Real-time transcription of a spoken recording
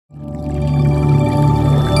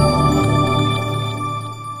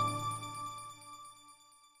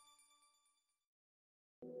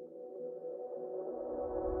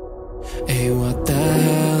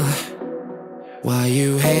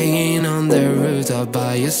rooftop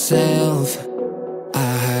by yourself.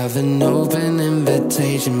 I have an open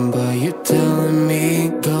invitation, but you're telling me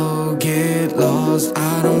go get lost.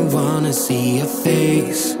 I don't wanna see your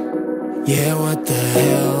face. Yeah, what the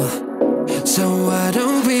hell? So why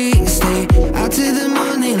don't we stay out till the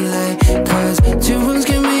morning light? Cause two wrongs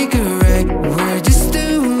can make a right. We're just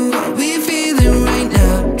doing what we feeling right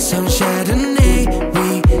now. Some Chardonnay, we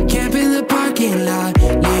camp in the parking lot.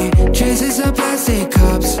 Leave traces of plastic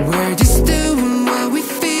cups. We're just doing what we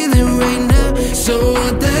feeling right now. So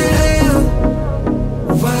what the hell?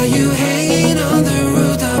 Why you hanging on the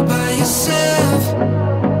rooftop by yourself?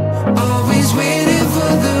 Always waiting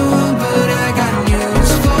for the one, but I got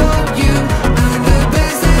news for you. I'm the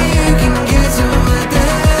best that you can get, so what the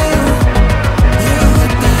hell? Yeah,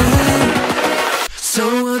 what the hell? So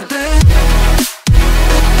what the hell?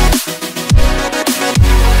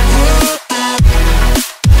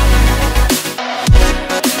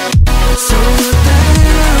 So what the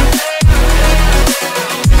hell?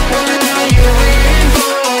 What are you waiting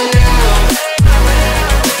for now?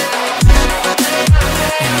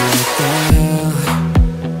 And what the hell?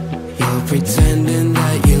 You're pretending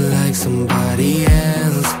that you like somebody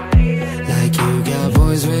else, like you got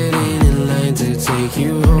boys waiting in line to take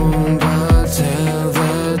you